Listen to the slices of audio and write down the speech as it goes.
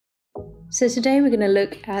So today we're going to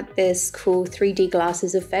look at this cool 3D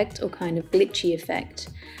glasses effect, or kind of glitchy effect.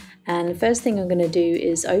 And the first thing I'm going to do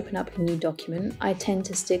is open up a new document. I tend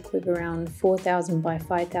to stick with around 4000 by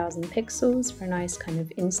 5000 pixels for a nice kind of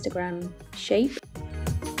Instagram shape.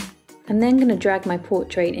 I'm then going to drag my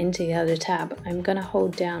portrait into the other tab. I'm going to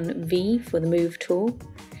hold down V for the move tool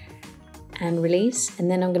and release, and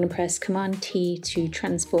then I'm going to press Command T to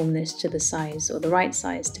transform this to the size, or the right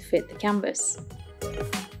size, to fit the canvas.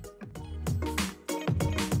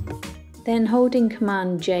 Then holding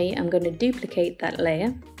Command J, I'm going to duplicate that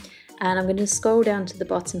layer, and I'm going to scroll down to the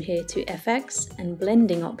bottom here to FX and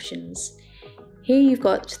blending options. Here you've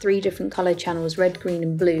got 3 different color channels, red, green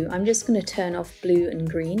and blue. I'm just going to turn off blue and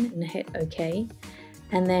green and hit OK.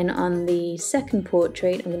 And then on the second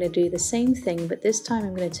portrait, I'm going to do the same thing, but this time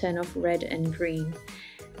I'm going to turn off red and green.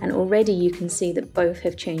 And already you can see that both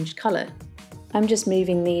have changed color. I'm just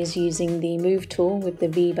moving these using the move tool with the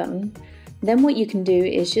V button. Then what you can do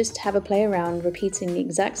is just have a play around, repeating the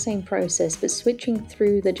exact same process but switching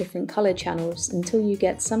through the different color channels until you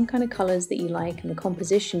get some kind of colors that you like and the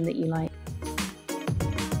composition that you like.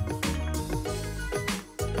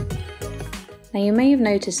 Now you may have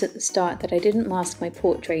noticed at the start that I didn't mask my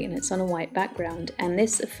portrait and it's on a white background, and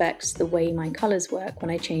this affects the way my colors work when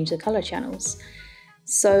I change the color channels.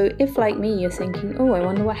 So if, like me, you're thinking, oh, I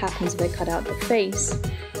wonder what happens if I cut out the face,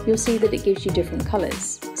 you'll see that it gives you different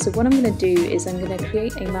colors. So what I'm going to do is I'm going to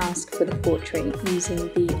create a mask for the portrait using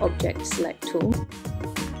the Object Select tool.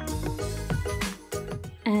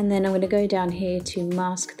 And then I'm going to go down here to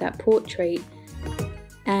mask that portrait,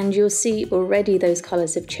 and you'll see already those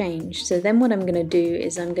colors have changed. So then what I'm going to do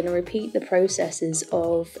is I'm going to repeat the processes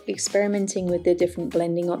of experimenting with the different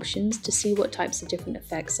blending options to see what types of different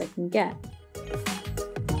effects I can get.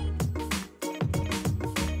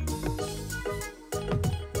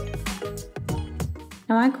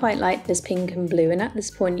 Now I quite like this pink and blue, and at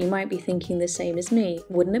this point you might be thinking the same as me.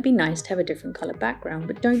 Wouldn't it be nice to have a different colour background?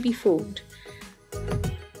 But don't be fooled.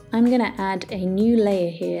 I'm going to add a new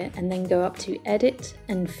layer here and then go up to Edit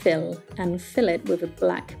and fill it with a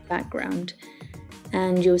black background.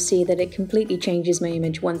 And you'll see that it completely changes my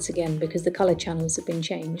image once again because the colour channels have been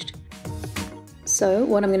changed. So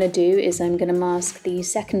what I'm going to do is I'm going to mask the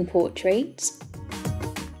second portrait,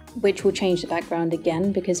 which will change the background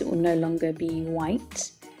again because it will no longer be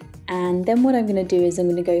white. And then what I'm going to do is I'm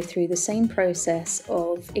going to go through the same process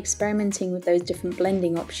of experimenting with those different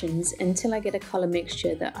blending options until I get a colour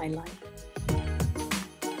mixture that I like.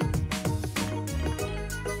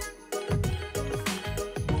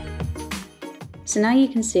 So now you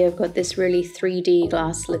can see I've got this really 3D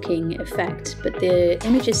glass looking effect, but the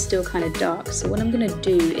image is still kind of dark. So what I'm going to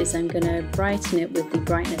do is I'm going to brighten it with the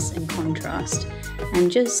brightness and contrast,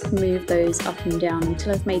 and just move those up and down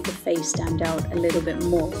until I've made the face stand out a little bit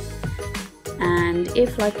more. And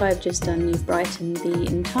if, like I've just done, you've brightened the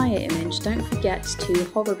entire image, don't forget to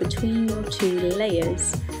hover between your 2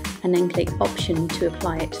 layers and then click Option to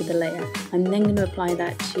apply it to the layer. I'm then going to apply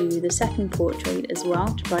that to the second portrait as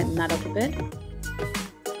well to brighten that up a bit.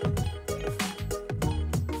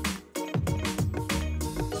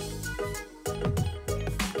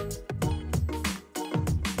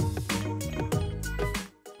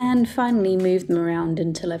 And finally move them around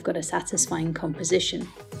until I've got a satisfying composition.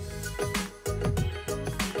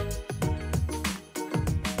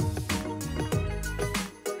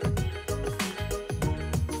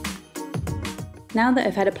 Now that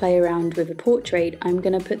I've had a play around with a portrait, I'm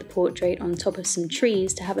going to put the portrait on top of some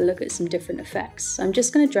trees to have a look at some different effects. So I'm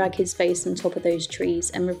just going to drag his face on top of those trees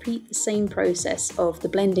and repeat the same process of the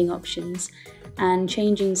blending options and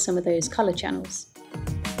changing some of those colour channels.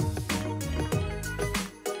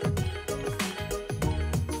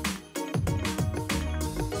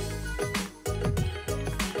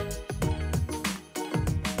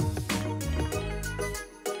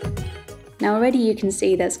 Now already you can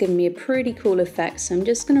see that's given me a pretty cool effect, so I'm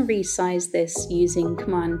just going to resize this using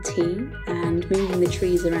Command T and moving the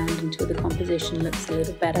trees around until the composition looks a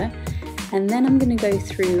little better. And then I'm going to go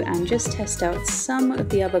through and just test out some of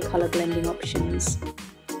the other colour blending options.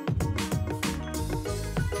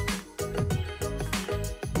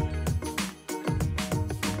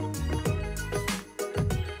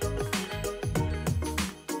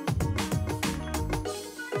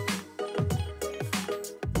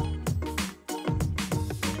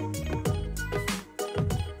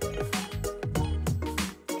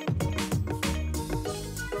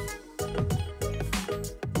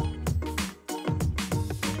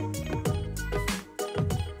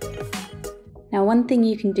 Now one thing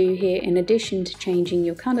you can do here, in addition to changing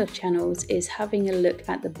your color channels, is having a look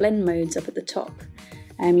at the blend modes up at the top.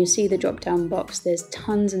 You'll see the drop down box, there's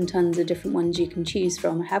tons and tons of different ones you can choose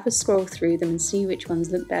from. Have a scroll through them and see which ones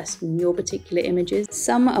look best in your particular images.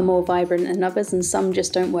 Some are more vibrant than others and some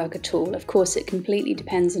just don't work at all. Of course, it completely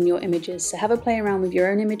depends on your images, so have a play around with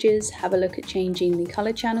your own images, have a look at changing the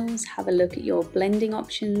colour channels, have a look at your blending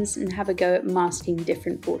options, and have a go at masking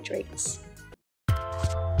different portraits.